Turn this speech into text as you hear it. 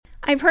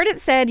I've heard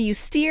it said you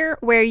steer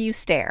where you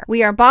stare.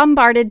 We are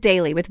bombarded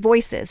daily with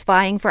voices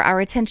vying for our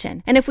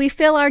attention. And if we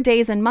fill our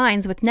days and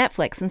minds with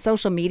Netflix and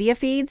social media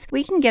feeds,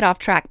 we can get off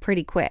track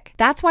pretty quick.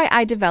 That's why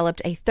I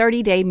developed a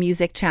 30-day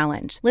music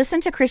challenge.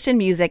 Listen to Christian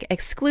music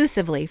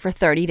exclusively for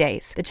 30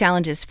 days. The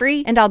challenge is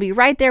free, and I'll be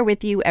right there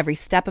with you every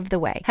step of the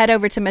way. Head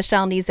over to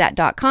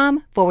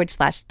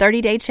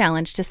michellenezat.com/30-day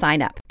challenge to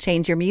sign up.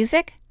 Change your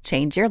music,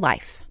 change your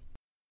life.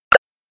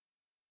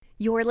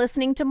 You're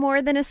listening to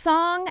More Than a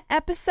Song,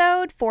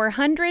 episode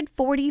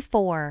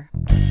 444.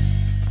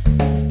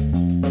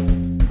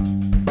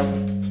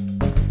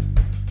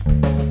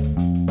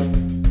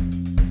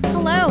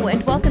 Hello,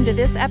 and welcome to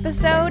this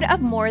episode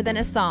of More Than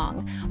a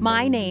Song.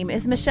 My name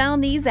is Michelle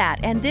Nezat,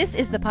 and this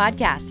is the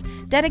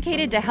podcast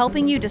dedicated to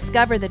helping you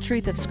discover the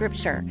truth of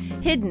Scripture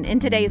hidden in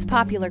today's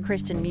popular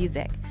Christian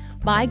music.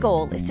 My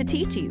goal is to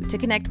teach you to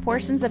connect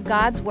portions of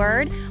God's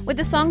Word with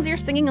the songs you're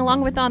singing along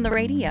with on the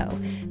radio,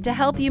 to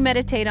help you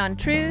meditate on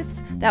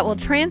truths that will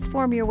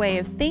transform your way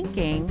of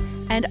thinking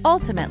and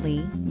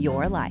ultimately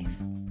your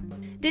life.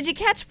 Did you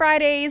catch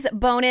Friday's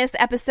bonus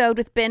episode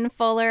with Ben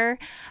Fuller?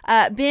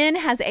 Ben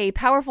has a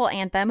powerful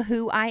anthem,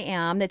 Who I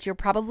Am, that you're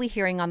probably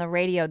hearing on the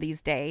radio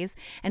these days.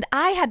 And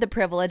I had the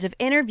privilege of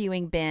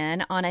interviewing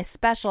Ben on a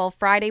special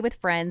Friday with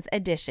Friends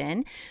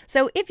edition.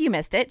 So if you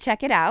missed it,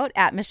 check it out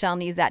at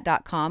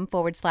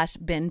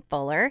michellenezat.com/Ben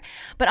Fuller.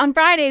 But on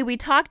Friday, we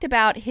talked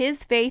about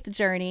his faith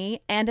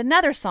journey and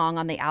another song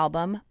on the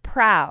album,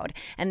 Proud.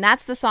 And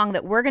that's the song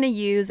that we're going to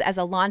use as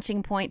a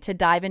launching point to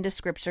dive into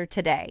Scripture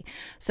today.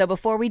 So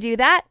before we do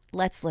that,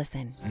 let's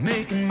listen.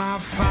 Making my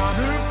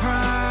father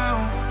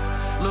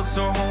proud looks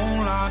a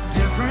whole lot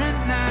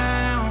different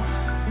now.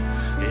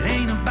 It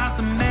ain't about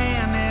the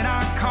man that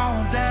I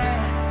call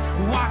dad,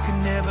 who I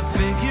can never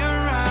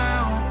figure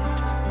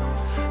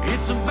out.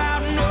 It's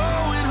about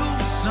knowing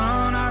whose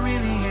son I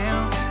really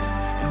am,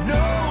 and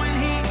knowing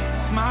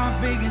he's my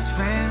biggest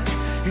fan.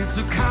 It's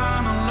a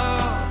kind of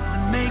love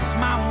that makes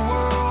my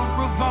world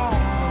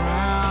revolve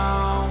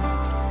around,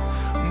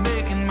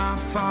 making my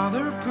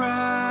father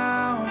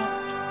proud.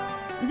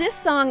 This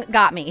song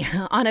got me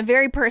on a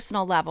very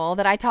personal level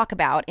that I talk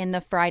about in the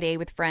Friday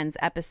with Friends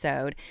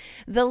episode.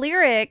 The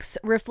lyrics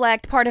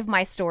reflect part of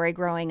my story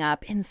growing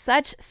up in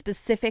such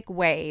specific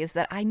ways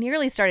that I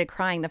nearly started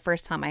crying the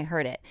first time I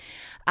heard it.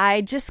 I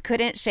just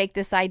couldn't shake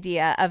this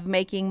idea of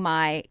making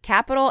my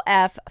capital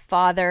F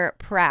father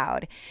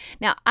proud.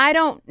 Now, I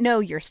don't know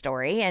your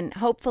story, and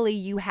hopefully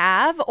you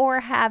have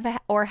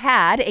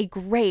had a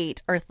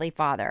great earthly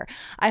father.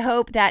 I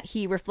hope that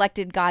he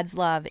reflected God's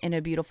love in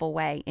a beautiful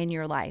way in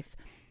your life.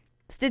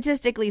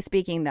 Statistically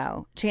speaking,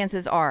 though,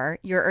 chances are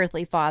your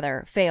earthly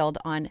father failed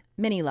on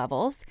many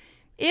levels,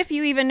 if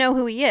you even know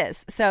who he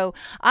is. So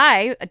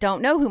I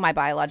don't know who my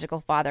biological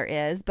father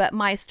is, but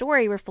my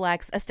story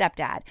reflects a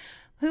stepdad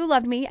who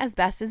loved me as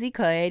best as he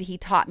could. He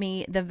taught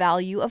me the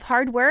value of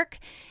hard work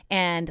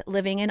and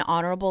living an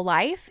honorable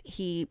life.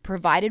 He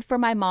provided for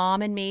my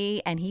mom and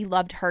me, and he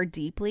loved her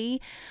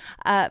deeply,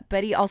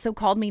 but he also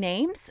called me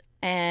names.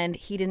 And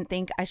he didn't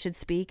think I should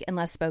speak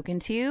unless spoken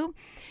to.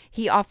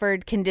 He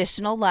offered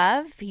conditional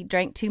love. He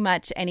drank too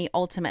much, and he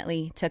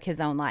ultimately took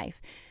his own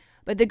life.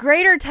 But the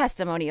greater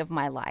testimony of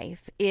my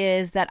life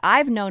is that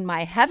I've known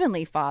my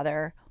Heavenly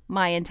Father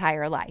my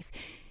entire life.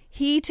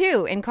 He,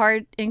 too,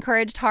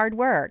 encouraged hard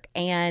work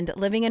and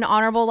living an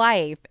honorable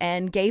life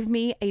and gave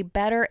me a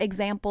better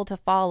example to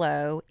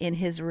follow in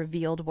his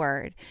revealed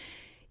word.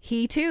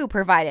 He, too,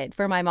 provided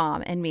for my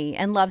mom and me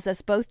and loves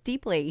us both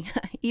deeply,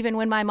 even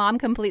when my mom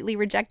completely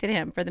rejected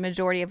him for the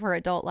majority of her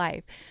adult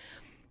life.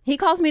 He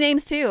calls me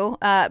names, too,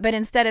 but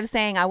instead of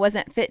saying I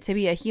wasn't fit to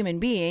be a human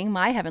being,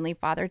 my Heavenly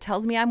Father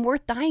tells me I'm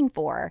worth dying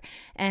for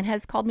and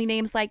has called me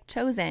names like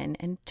chosen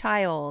and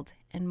child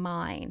and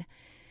mine.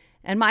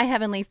 And my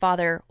Heavenly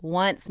Father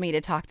wants me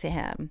to talk to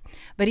him,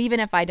 but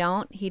even if I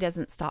don't, he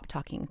doesn't stop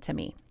talking to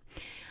me.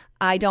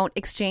 I don't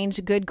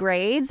exchange good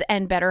grades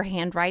and better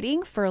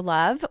handwriting for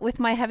love with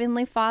my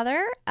Heavenly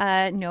Father.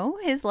 No,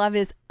 his love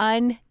is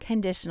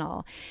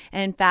unconditional.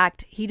 In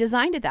fact, he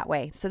designed it that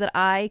way so that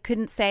I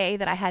couldn't say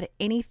that I had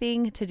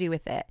anything to do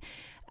with it,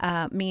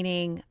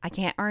 meaning I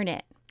can't earn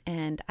it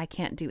and I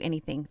can't do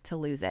anything to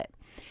lose it.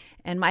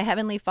 And my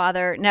Heavenly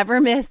Father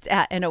never missed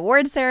an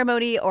award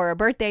ceremony or a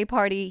birthday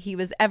party. He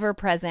was ever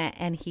present,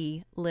 and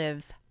he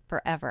lives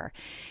forever.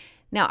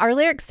 Now, our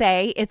lyrics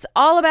say, it's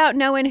all about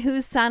knowing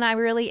whose son I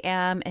really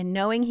am and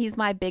knowing he's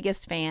my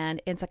biggest fan.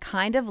 It's a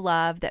kind of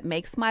love that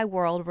makes my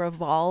world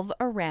revolve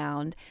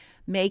around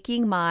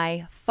making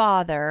my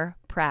father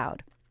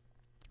proud.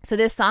 So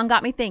this song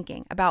got me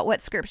thinking about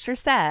what Scripture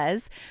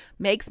says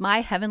makes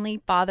my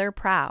Heavenly Father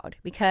proud.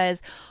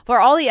 Because for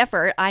all the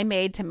effort I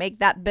made to make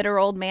that bitter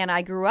old man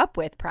I grew up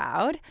with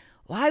proud,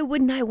 why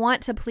wouldn't I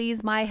want to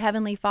please my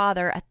Heavenly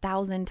Father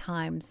 1,000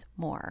 times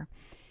more?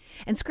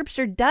 And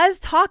Scripture does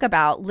talk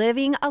about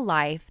living a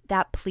life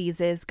that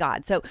pleases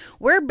God. So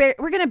we're going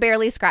to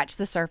barely scratch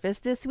the surface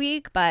this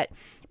week, but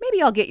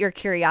maybe I'll get your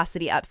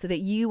curiosity up so that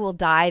you will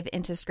dive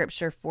into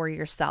scripture for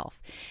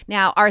yourself.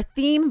 Now, our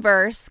theme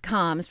verse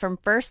comes from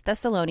 1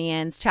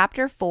 Thessalonians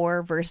chapter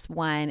 4, verse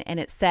 1, and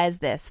it says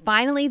this: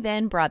 "Finally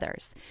then,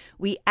 brothers,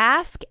 we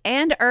ask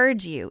and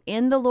urge you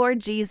in the Lord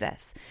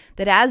Jesus,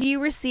 that as you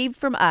received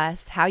from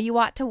us how you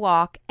ought to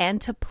walk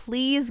and to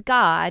please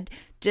God,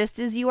 just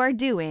as you are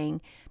doing,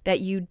 that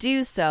you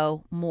do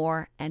so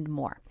more and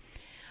more."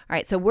 All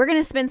right, so we're going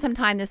to spend some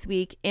time this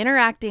week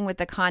interacting with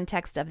the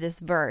context of this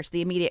verse,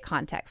 the immediate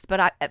context.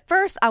 But at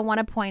first, I want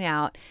to point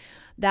out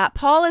that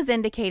Paul is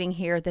indicating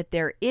here that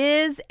there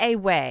is a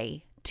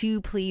way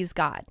to please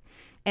God,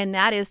 and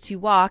that is to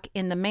walk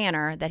in the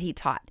manner that he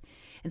taught.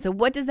 And so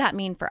what does that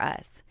mean for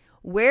us?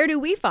 Where do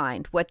we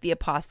find what the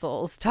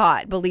apostles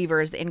taught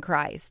believers in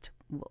Christ?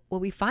 Well,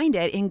 we find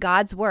it in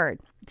God's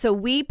word. So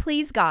we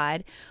please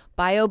God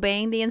by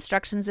obeying the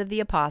instructions of the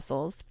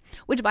apostles,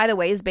 which, by the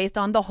way, is based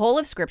on the whole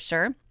of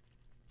Scripture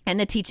and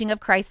the teaching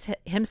of Christ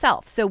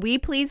himself. So we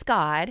please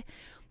God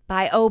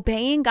by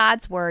obeying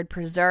God's word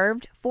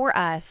preserved for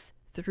us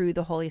through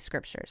the Holy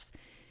Scriptures.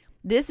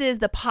 This is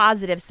the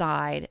positive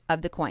side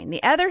of the coin.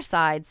 The other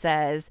side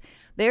says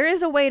there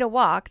is a way to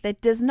walk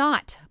that does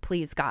not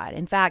please God.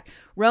 In fact,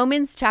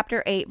 Romans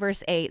chapter 8,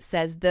 verse 8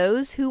 says,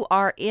 "Those who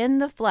are in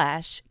the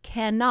flesh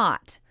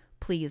cannot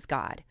please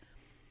God."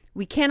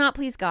 We cannot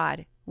please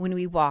God when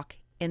we walk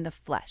in the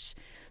flesh.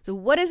 So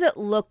what does it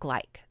look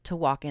like to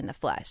walk in the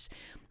flesh?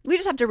 We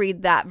just have to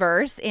read that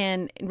verse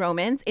in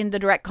Romans in the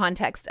direct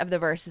context of the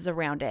verses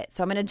around it.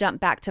 So I'm going to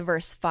jump back to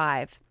verse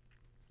 5.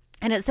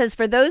 And it says,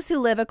 "For those who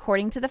live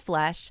according to the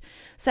flesh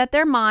set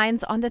their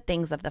minds on the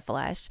things of the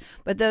flesh,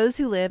 but those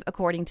who live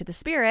according to the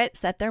Spirit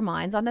set their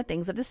minds on the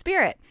things of the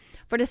Spirit.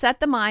 For to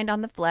set the mind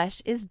on the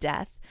flesh is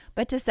death,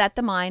 but to set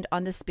the mind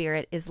on the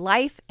Spirit is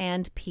life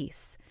and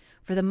peace.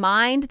 For the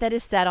mind that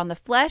is set on the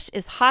flesh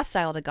is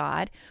hostile to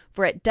God,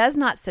 for it does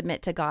not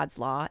submit to God's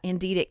law.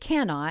 Indeed, it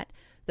cannot.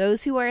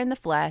 Those who are in the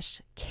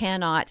flesh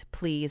cannot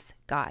please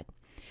God."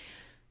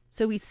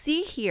 So we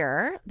see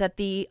here that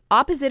the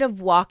opposite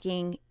of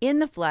walking in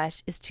the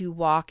flesh is to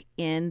walk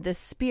in the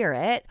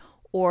Spirit,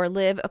 or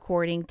live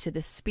according to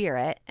the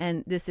Spirit.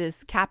 And this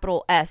is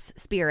capital S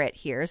Spirit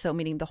here, so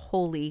meaning the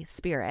Holy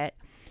Spirit.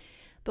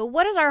 But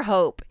what is our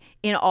hope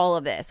in all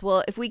of this?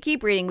 Well, if we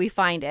keep reading, we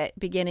find it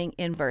beginning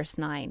in verse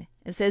 9.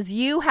 It says,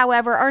 "You,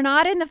 however, are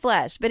not in the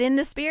flesh, but in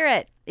the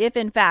Spirit, if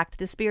in fact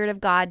the Spirit of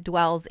God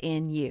dwells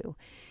in you.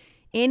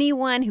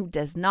 Anyone who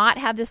does not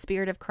have the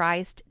Spirit of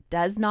Christ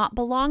does not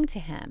belong to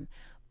him.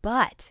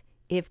 But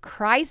if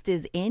Christ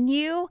is in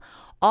you,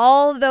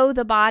 although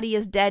the body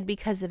is dead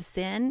because of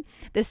sin,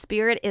 the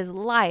Spirit is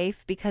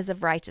life because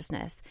of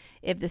righteousness.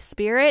 If the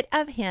Spirit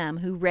of him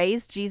who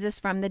raised Jesus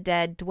from the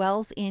dead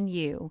dwells in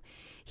you,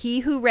 he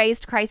who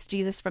raised Christ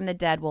Jesus from the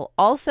dead will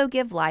also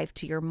give life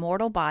to your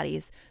mortal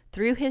bodies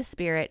through his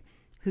Spirit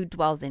who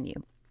dwells in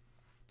you."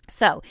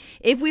 So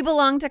if we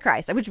belong to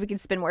Christ, I wish we could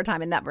spend more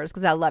time in that verse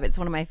because I love it. It's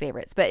one of my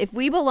favorites. But if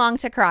we belong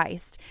to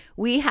Christ,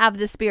 we have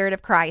the Spirit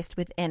of Christ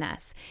within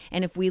us.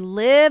 And if we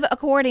live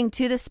according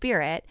to the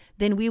Spirit,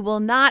 then we will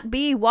not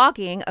be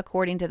walking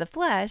according to the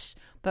flesh,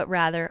 but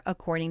rather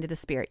according to the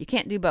Spirit. You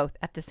can't do both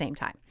at the same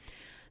time.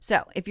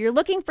 So if you're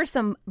looking for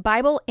some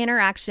Bible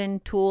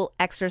interaction tool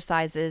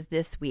exercises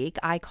this week,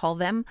 I call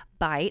them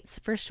bites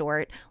for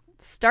short.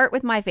 Start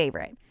with my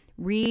favorite.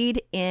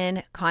 Read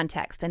in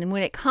context. And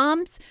when it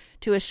comes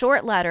to a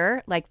short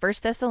letter like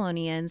 1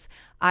 Thessalonians,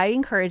 I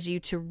encourage you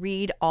to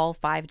read all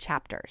 5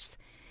 chapters.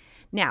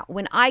 Now,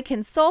 when I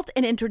consult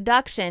an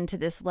introduction to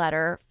this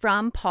letter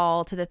from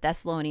Paul to the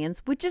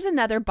Thessalonians, which is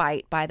another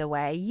bite, by the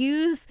way,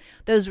 use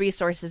those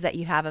resources that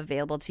you have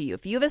available to you.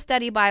 If you have a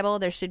study Bible,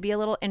 there should be a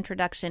little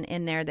introduction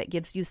in there that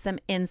gives you some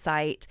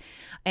insight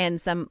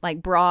and some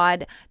like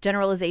broad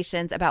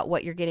generalizations about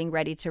what you're getting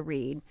ready to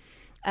read.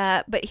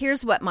 But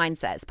here's what mine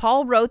says.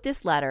 Paul wrote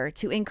this letter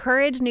to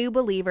encourage new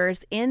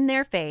believers in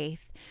their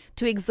faith,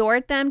 to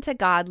exhort them to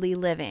godly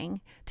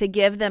living, to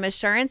give them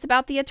assurance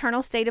about the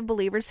eternal state of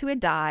believers who had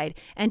died,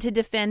 and to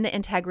defend the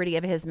integrity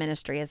of his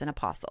ministry as an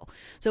apostle.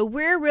 So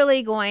we're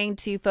really going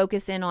to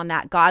focus in on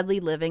that godly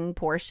living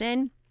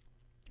portion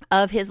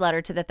of his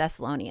letter to the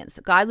Thessalonians.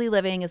 Godly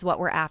living is what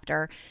we're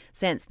after,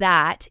 since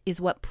that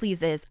is what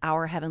pleases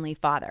our Heavenly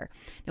Father.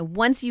 Now,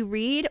 once you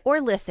read or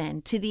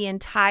listen to the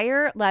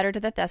entire letter to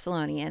the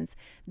Thessalonians,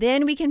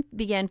 then we can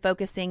begin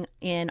focusing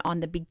in on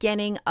the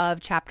beginning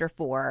of chapter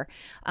 4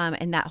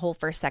 and that whole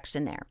first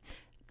section there.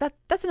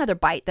 That's another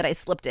bite that I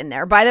slipped in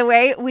there, by the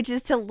way, which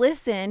is to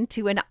listen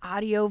to an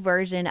audio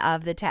version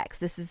of the text.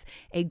 This is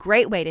a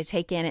great way to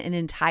take in an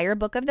entire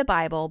book of the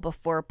Bible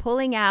before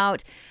pulling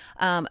out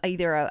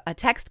either a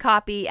text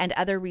copy and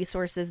other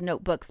resources,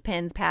 notebooks,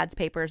 pens, pads,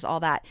 papers, all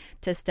that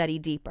to study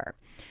deeper.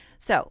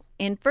 So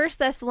in 1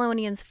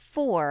 Thessalonians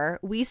 4,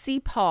 we see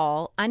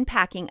Paul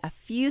unpacking a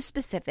few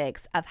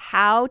specifics of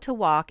how to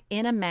walk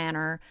in a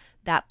manner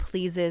that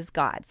pleases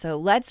God. So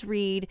let's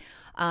read,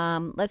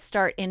 let's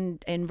start in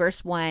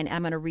verse 1.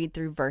 I'm going to read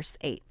through verse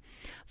 8.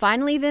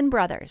 Finally, then,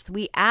 brothers,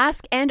 we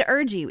ask and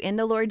urge you in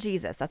the Lord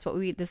Jesus. This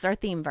is our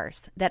theme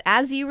verse, that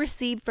as you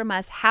received from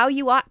us how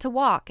you ought to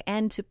walk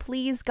and to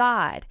please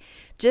God,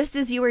 just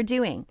as you are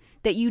doing,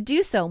 that you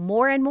do so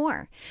more and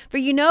more. For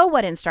you know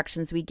what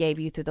instructions we gave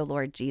you through the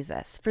Lord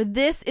Jesus. For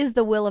this is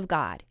the will of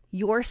God,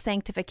 your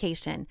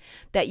sanctification,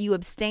 that you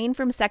abstain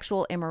from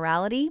sexual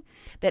immorality,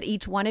 that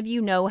each one of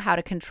you know how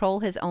to control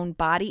his own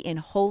body in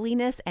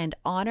holiness and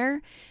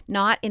honor,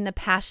 not in the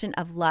passion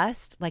of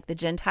lust, like the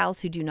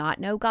Gentiles who do not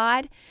know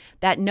God,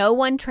 that no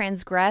one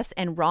transgress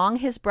and wrong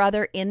his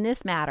brother in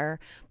this matter,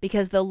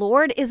 because the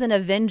Lord is an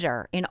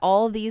avenger in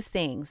all these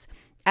things,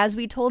 as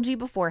we told you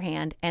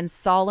beforehand and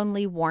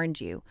solemnly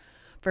warned you.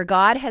 For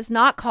God has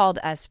not called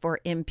us for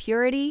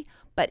impurity,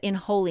 but in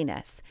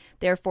holiness.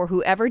 Therefore,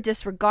 whoever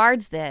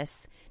disregards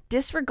this,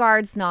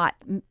 disregards not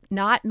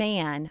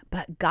man,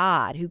 but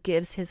God, who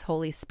gives his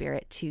Holy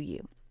Spirit to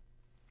you.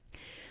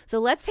 So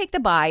let's take the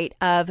bite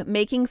of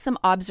making some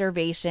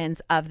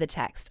observations of the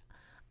text.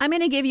 I'm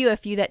going to give you a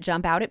few that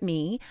jump out at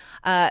me,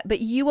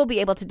 but you will be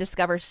able to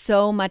discover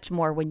so much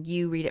more when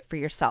you read it for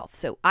yourself.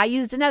 So I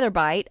used another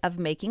bite of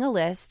making a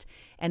list,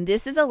 and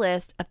this is a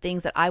list of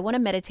things that I want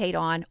to meditate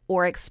on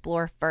or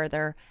explore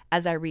further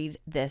as I read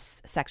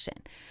this section.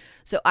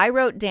 So I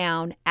wrote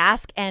down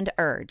ask and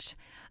urge.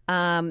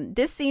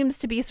 This seems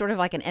to be sort of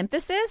like an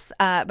emphasis,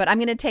 but I'm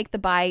going to take the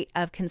bite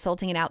of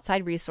consulting an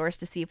outside resource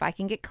to see if I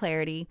can get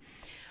clarity.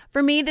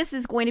 For me, this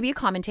is going to be a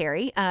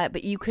commentary,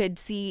 but you could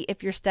see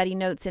if your study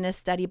notes in a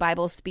study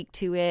Bible speak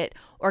to it,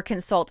 or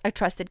consult a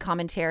trusted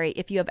commentary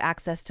if you have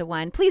access to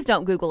one. Please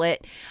don't Google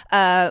it,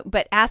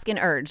 but ask and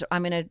urge.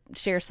 I'm going to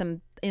share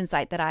some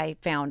insight that I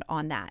found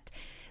on that.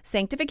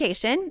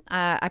 Sanctification,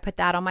 I put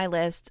that on my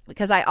list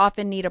because I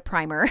often need a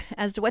primer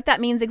as to what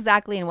that means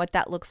exactly and what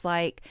that looks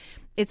like.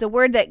 It's a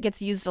word that gets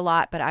used a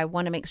lot, but I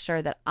want to make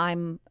sure that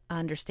I'm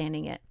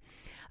understanding it.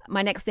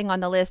 My next thing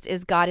on the list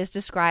is God is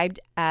described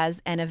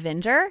as an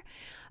avenger.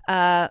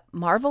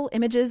 Marvel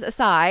images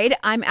aside,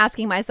 I'm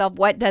asking myself,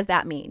 what does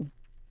that mean?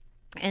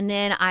 And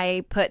then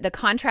I put the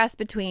contrast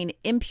between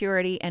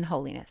impurity and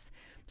holiness.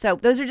 So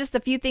those are just a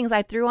few things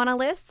I threw on a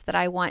list that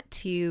I want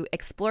to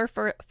explore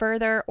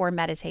further or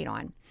meditate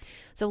on.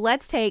 So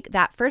let's take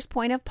that first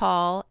point of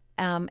Paul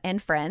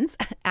and friends,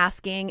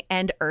 asking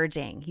and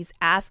urging. He's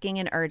asking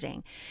and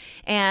urging.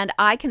 And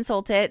I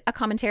consulted a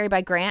commentary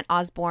by Grant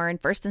Osborne,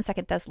 1st and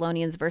 2nd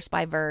Thessalonians, verse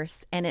by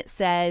verse. And it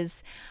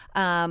says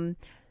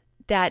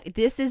that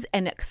this is,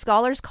 and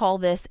scholars call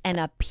this an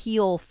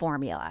appeal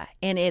formula.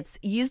 And it's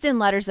used in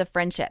letters of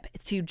friendship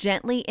to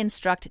gently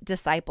instruct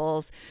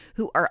disciples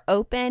who are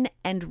open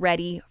and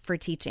ready for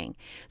teaching.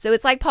 So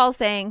it's like Paul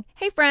saying,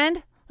 hey,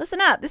 friend,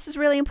 listen up. This is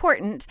really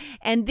important.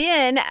 And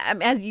then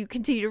as you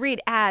continue to read,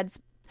 adds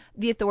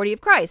the authority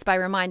of Christ by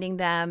reminding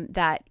them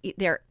that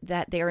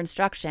their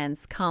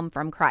instructions come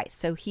from Christ.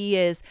 So he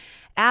is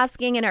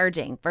asking and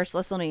urging. 1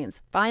 Thessalonians,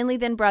 finally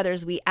then,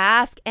 brothers, we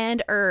ask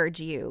and urge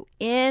you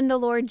in the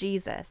Lord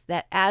Jesus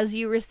that as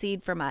you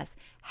received from us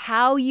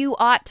how you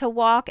ought to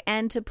walk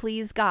and to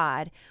please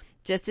God,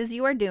 just as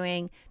you are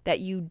doing,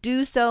 that you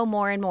do so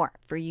more and more.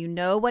 For you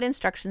know what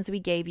instructions we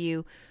gave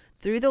you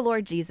through the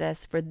Lord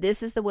Jesus, for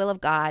this is the will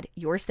of God,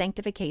 your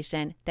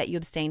sanctification, that you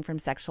abstain from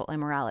sexual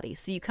immorality.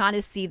 So you kind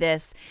of see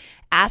this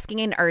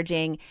asking and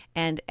urging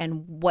and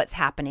what's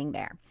happening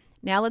there.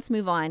 Now let's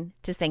move on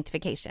to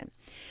sanctification.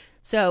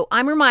 So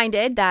I'm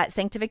reminded that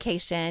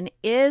sanctification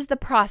is the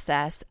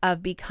process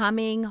of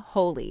becoming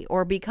holy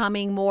or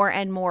becoming more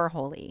and more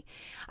holy.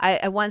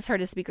 I once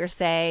heard a speaker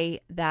say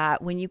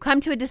that when you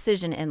come to a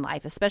decision in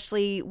life,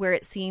 especially where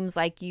it seems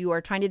like you are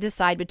trying to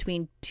decide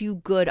between two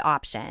good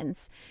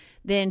options,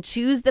 then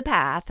choose the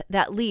path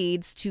that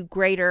leads to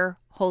greater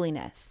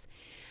holiness.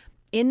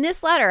 In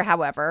this letter,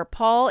 however,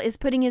 Paul is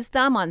putting his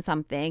thumb on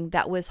something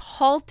that was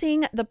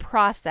halting the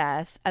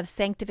process of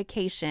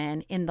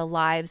sanctification in the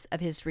lives of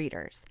his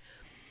readers.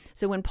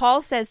 So when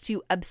Paul says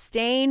to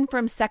abstain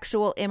from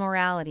sexual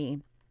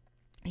immorality,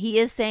 he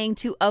is saying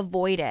to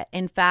avoid it.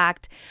 In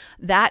fact,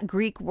 that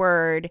Greek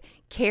word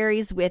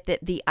carries with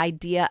it the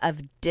idea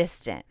of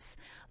distance.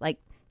 Like,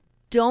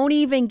 don't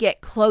even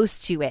get close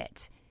to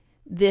it.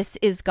 This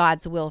is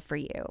God's will for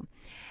you.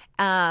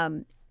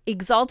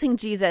 Exalting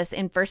Jesus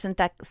in 1st and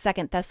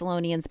 2nd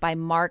Thessalonians by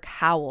Mark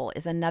Howell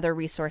is another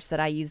resource that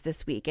I use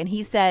this week. And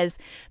he says,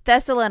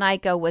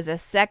 Thessalonica was a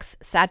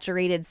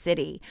sex-saturated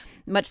city.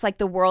 Much like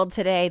the world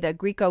today, the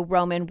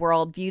Greco-Roman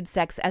world viewed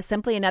sex as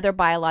simply another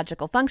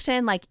biological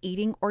function like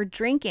eating or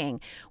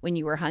drinking. When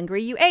you were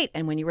hungry, you ate.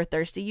 And when you were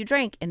thirsty, you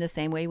drank. In the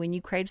same way, when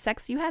you craved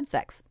sex, you had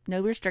sex.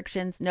 No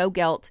restrictions, no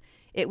guilt.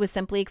 It was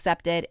simply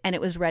accepted, and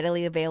it was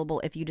readily available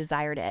if you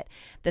desired it.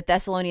 The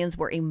Thessalonians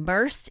were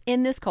immersed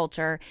in this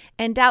culture,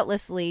 and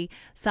doubtlessly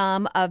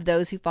some of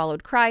those who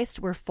followed Christ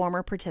were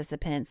former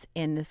participants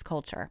in this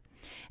culture.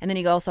 And then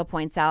he also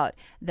points out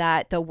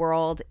that our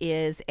world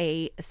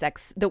today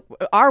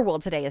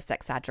is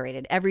sex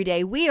saturated. Every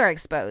day we are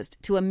exposed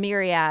to a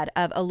myriad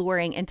of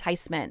alluring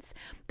enticements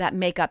that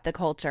make up the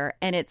culture.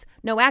 And it's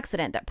no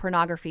accident that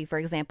pornography, for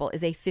example,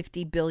 is a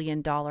 $50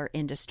 billion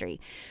industry.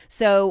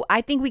 So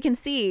I think we can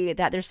see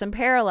that there's some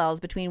parallels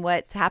between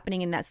what's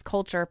happening in that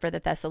culture for the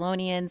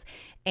Thessalonians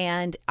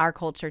and our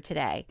culture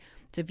today.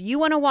 So if you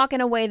want to walk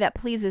in a way that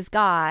pleases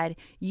God,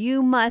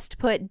 you must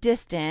put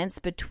distance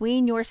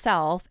between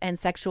yourself and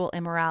sexual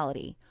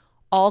immorality,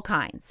 all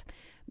kinds.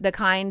 The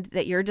kind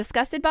that you're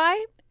disgusted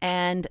by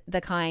and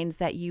the kinds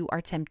that you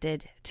are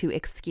tempted to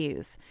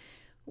excuse.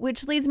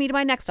 Which leads me to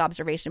my next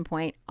observation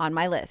point on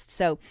my list.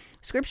 So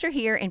scripture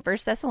here in 1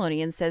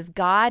 Thessalonians says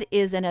God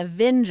is an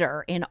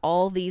avenger in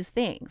all these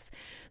things.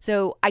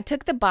 So I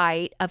took the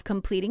bite of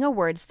completing a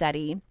word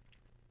study,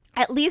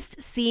 at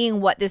least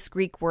seeing what this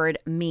Greek word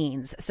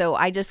means. So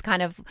I just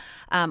kind of,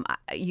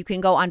 you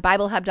can go on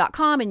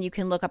BibleHub.com and you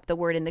can look up the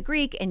word in the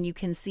Greek and you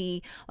can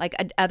see like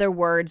other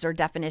words or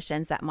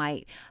definitions that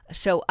might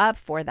show up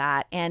for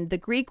that. And the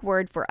Greek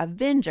word for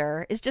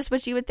avenger is just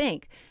what you would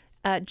think,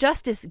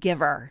 justice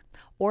giver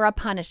or a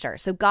punisher.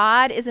 So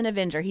God is an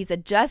avenger. He's a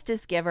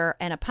justice giver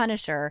and a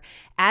punisher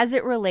as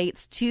it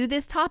relates to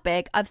this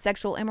topic of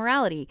sexual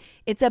immorality.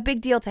 It's a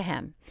big deal to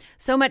him.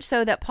 So much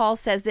so that Paul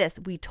says this,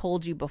 we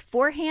told you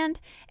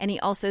beforehand, and he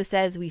also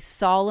says we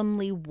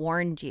solemnly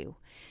warned you.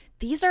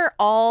 These are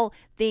all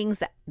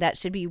things that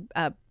should be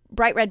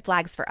bright red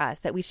flags for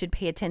us, that we should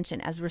pay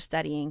attention as we're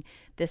studying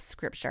this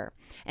scripture.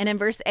 And in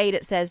verse 8,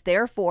 it says,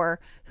 therefore,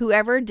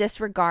 whoever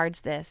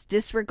disregards this,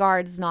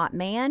 disregards not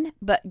man,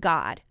 but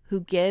God,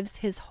 who gives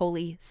his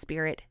Holy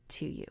Spirit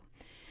to you.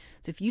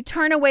 So if you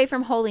turn away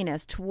from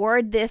holiness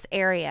toward this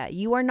area,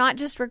 you are not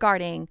just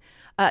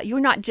you're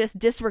not just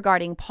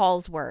disregarding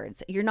Paul's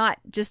words. You're not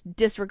just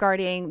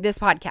disregarding this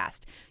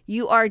podcast.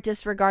 You are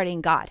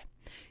disregarding God,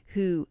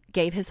 who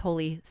gave his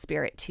Holy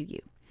Spirit to you.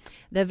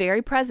 The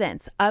very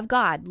presence of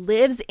God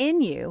lives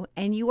in you,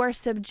 and you are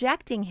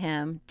subjecting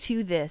him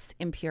to this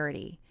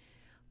impurity.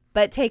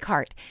 But take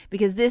heart,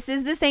 because this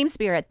is the same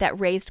Spirit that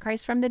raised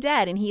Christ from the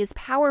dead, and he is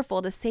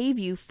powerful to save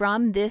you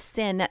from this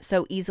sin that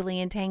so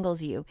easily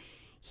entangles you.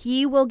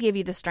 He will give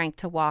you the strength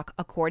to walk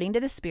according to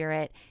the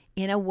Spirit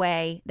in a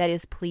way that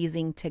is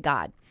pleasing to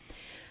God.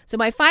 So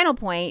my final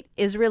point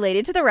is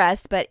related to the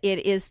rest, but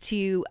it is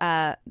to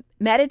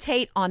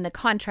meditate on the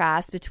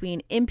contrast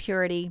between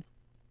impurity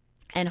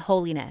and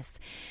holiness.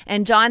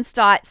 And John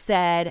Stott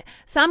said,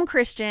 some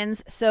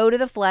Christians sow to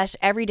the flesh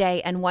every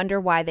day and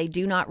wonder why they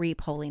do not reap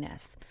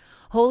holiness.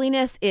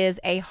 Holiness is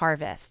a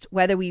harvest.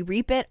 Whether we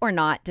reap it or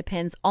not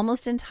depends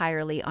almost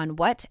entirely on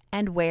what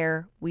and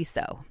where we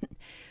sow.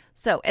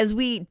 So as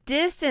we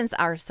distance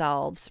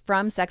ourselves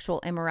from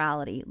sexual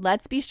immorality,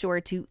 let's be sure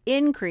to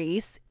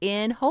increase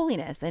in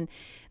holiness. And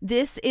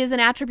this is an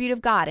attribute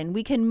of God, and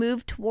we can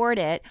move toward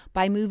it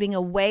by moving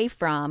away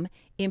from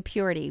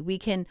impurity. We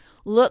can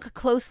look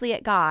closely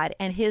at God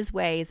and his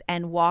ways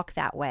and walk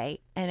that way.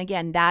 And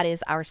again, that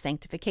is our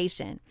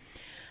sanctification.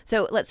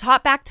 So let's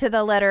hop back to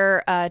the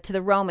letter to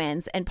the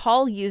Romans, and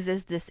Paul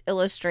uses this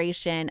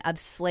illustration of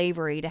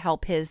slavery to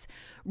help his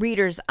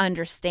readers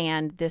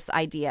understand this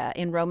idea.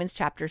 In Romans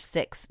chapter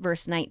 6,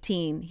 verse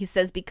 19, he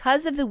says,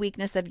 because of the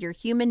weakness of your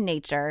human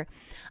nature,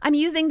 I'm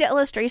using the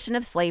illustration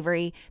of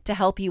slavery to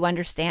help you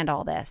understand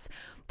all this.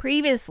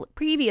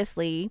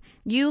 Previously,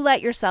 you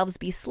let yourselves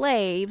be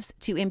slaves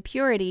to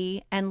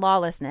impurity and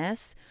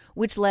lawlessness,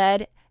 which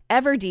led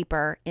ever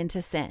deeper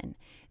into sin.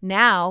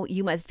 Now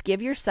you must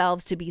give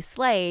yourselves to be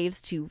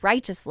slaves to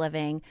righteous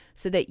living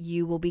so that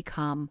you will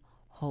become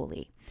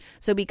holy.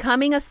 So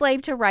becoming a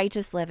slave to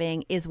righteous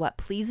living is what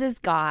pleases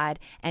God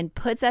and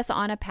puts us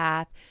on a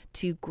path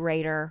to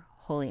greater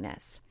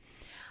holiness.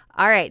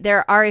 All right,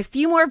 there are a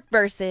few more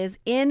verses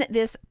in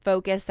this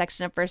focus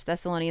section of 1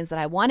 Thessalonians that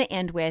I want to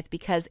end with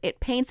because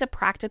it paints a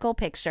practical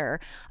picture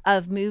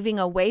of moving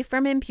away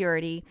from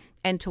impurity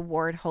and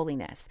toward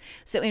holiness.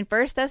 So in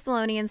 1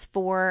 Thessalonians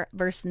 4,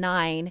 verse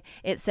 9,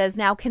 it says,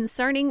 now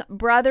concerning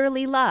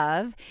brotherly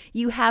love,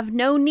 you have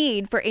no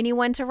need for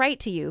anyone to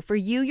write to you, for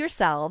you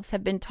yourselves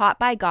have been taught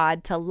by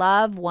God to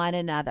love one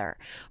another.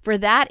 For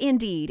that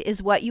indeed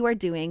is what you are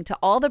doing to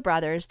all the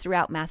brothers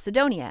throughout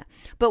Macedonia.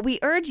 But we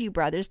urge you,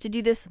 brothers, to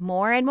do this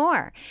more and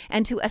more,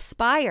 and to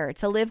aspire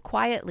to live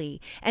quietly,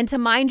 and to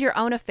mind your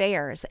own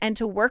affairs, and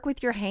to work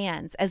with your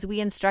hands as we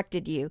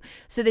instructed you,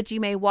 so that you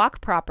may walk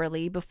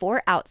properly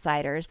before outsiders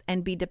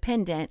and be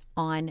dependent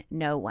on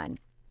no one.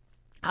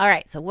 All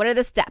right, so what are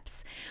the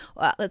steps?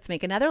 Well, let's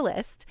make another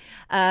list.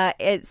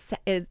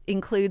 It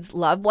includes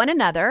love one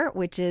another,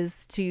 which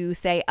is to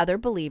say other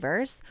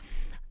believers.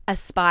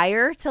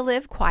 aspire to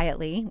live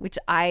quietly, which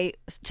I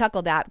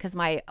chuckled at because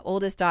my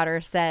oldest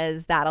daughter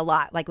says that a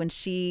lot. Like when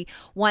she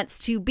wants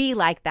to be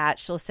like that,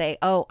 she'll say,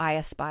 oh, I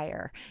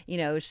aspire.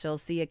 She'll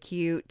see a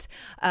cute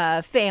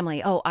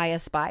family. Oh, I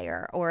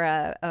aspire,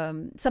 or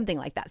something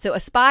like that. So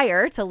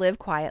aspire to live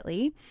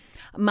quietly.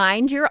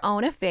 Mind your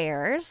own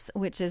affairs,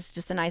 which is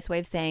just a nice way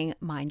of saying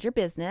mind your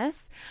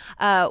business.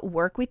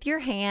 Work with your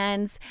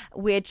hands,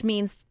 which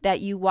means that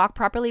you walk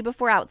properly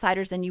before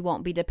outsiders and you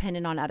won't be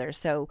dependent on others.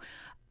 So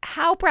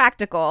how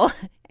practical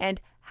and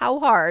how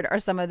hard are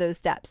some of those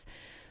steps?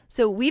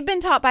 So we've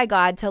been taught by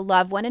God to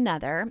love one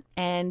another,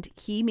 and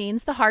He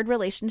means the hard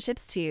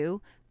relationships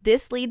too.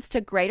 This leads to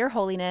greater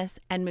holiness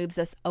and moves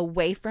us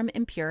away from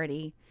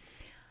impurity.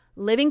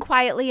 Living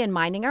quietly and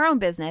minding our own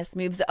business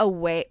moves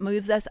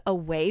us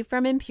away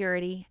from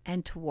impurity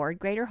and toward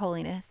greater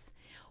holiness.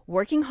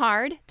 Working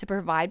hard to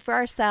provide for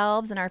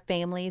ourselves and our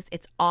families,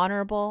 it's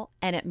honorable,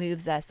 and it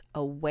moves us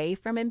away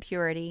from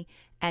impurity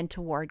and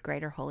toward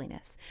greater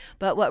holiness.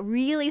 But what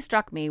really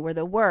struck me were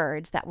the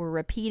words that were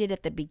repeated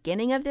at the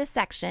beginning of this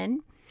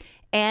section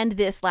and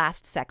this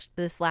last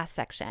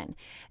section.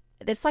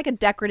 It's like a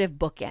decorative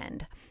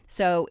bookend.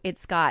 So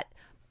it's got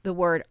the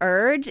word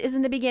urge is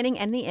in the beginning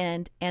and the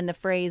end, and the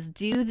phrase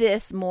do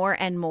this more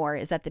and more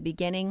is at the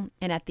beginning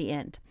and at the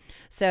end.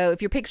 So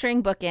if you're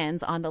picturing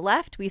bookends, on the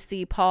left, we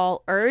see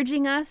Paul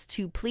urging us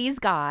to please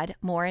God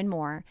more and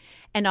more.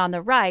 And on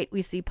the right,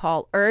 we see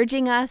Paul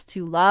urging us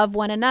to love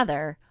one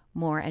another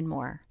more and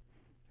more.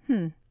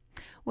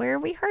 Where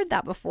have we heard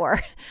that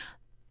before?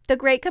 The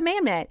great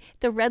commandment,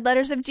 the red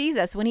letters of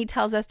Jesus, when He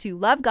tells us to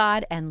love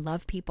God and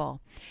love people.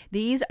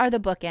 These are the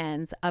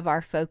bookends of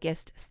our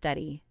focused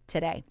study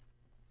today.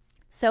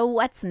 So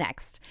what's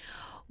next?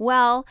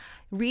 Well,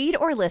 read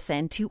or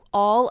listen to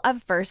all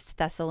of 1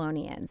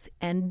 Thessalonians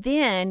and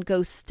then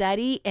go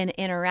study and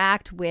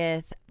interact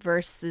with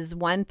verses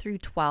 1 through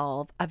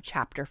 12 of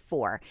chapter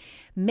 4.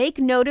 Make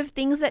note of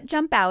things that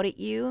jump out at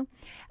you,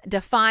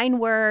 define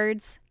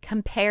words,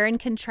 compare and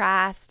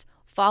contrast,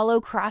 follow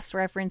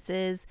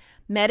cross-references,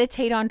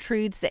 meditate on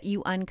truths that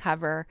you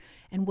uncover,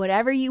 and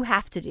whatever you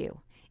have to do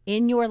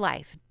in your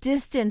life,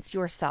 distance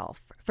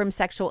yourself from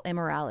sexual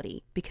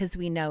immorality, because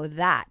we know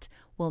that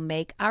will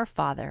make our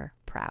Father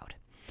proud.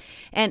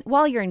 And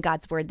while you're in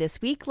God's Word this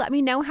week, let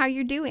me know how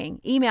you're doing.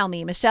 Email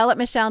me,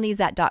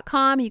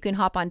 Michelle@MichelleNezat.com. You can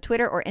hop on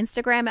Twitter or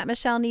Instagram at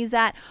Michelle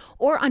Nezat,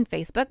 or on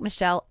Facebook.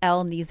 Michelle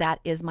L. Nezat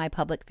is my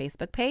public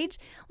Facebook page.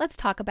 Let's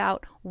talk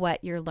about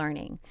what you're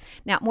learning.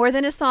 Now, More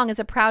Than a Song is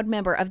a proud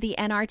member of the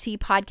NRT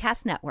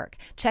Podcast Network.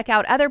 Check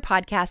out other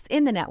podcasts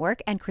in the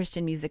network and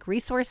Christian music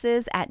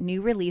resources at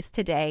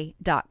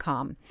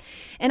newreleasetoday.com.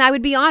 And I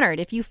would be honored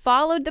if you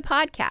followed the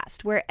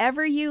podcast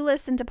wherever you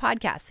listen to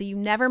podcasts so you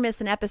never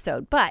miss an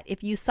episode. But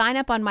if you sign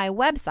up on my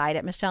website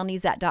at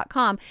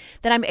michellenezat.com,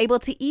 then I'm able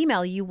to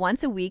email you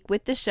once a week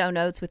with the show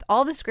notes, with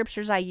all the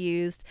scriptures I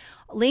used,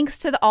 links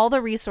to all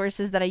the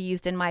resources that I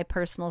used in my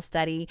personal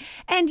study,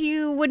 and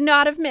you would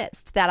not have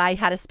missed that I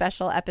had a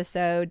special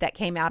episode that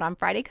came out on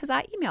Friday because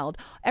I emailed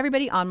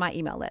everybody on my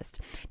email list.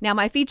 Now,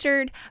 my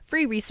featured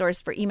free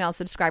resource for email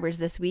subscribers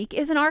this week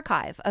is an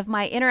archive of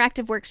my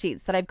interactive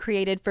worksheets that I've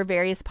created for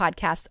various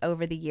podcasts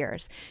over the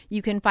years.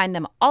 You can find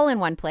them all in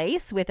one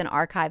place with an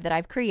archive that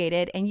I've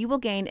created, and you will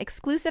gain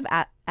exclusive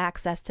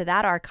access to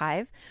that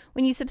archive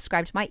when you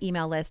subscribe to my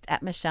email list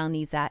at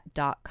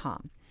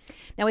michellenezat.com.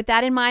 Now, with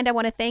that in mind, I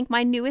want to thank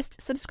my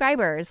newest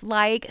subscribers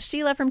like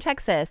Sheila from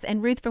Texas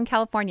and Ruth from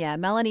California,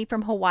 Melanie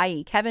from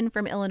Hawaii, Kevin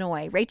from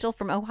Illinois, Rachel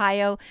from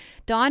Ohio,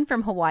 Dawn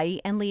from Hawaii,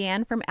 and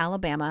Leanne from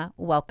Alabama.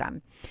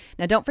 Welcome.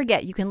 Now, don't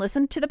forget, you can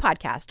listen to the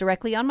podcast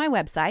directly on my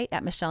website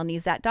at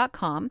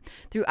michellenezat.com,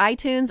 through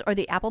iTunes or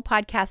the Apple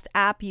Podcast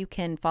app. You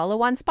can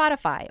follow on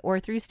Spotify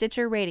or through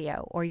Stitcher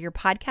Radio or your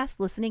podcast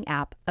listening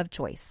app of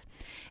choice.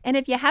 And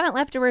if you haven't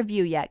left a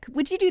review yet,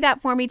 would you do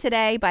that for me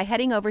today by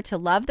heading over to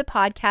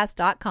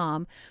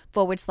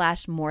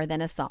lovethepodcast.com/more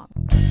than a song.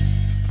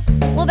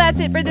 Well, that's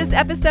it for this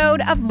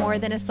episode of More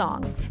Than a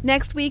Song.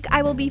 Next week,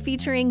 I will be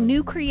featuring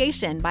New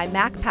Creation by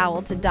Mac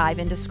Powell to dive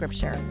into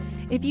scripture.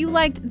 If you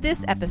liked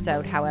this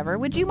episode, however,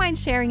 would you mind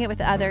sharing it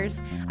with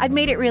others? I've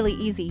made it really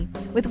easy.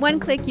 With one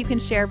click, you can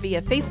share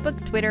via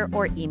Facebook, Twitter,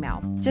 or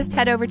email. Just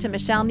head over to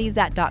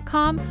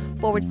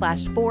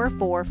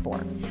michellenezat.com/444.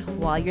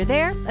 While you're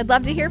there, I'd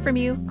love to hear from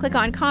you. Click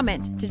on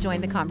comment to join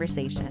the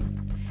conversation.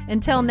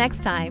 Until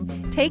next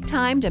time, take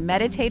time to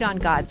meditate on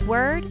God's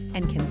Word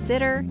and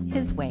consider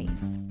His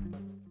ways.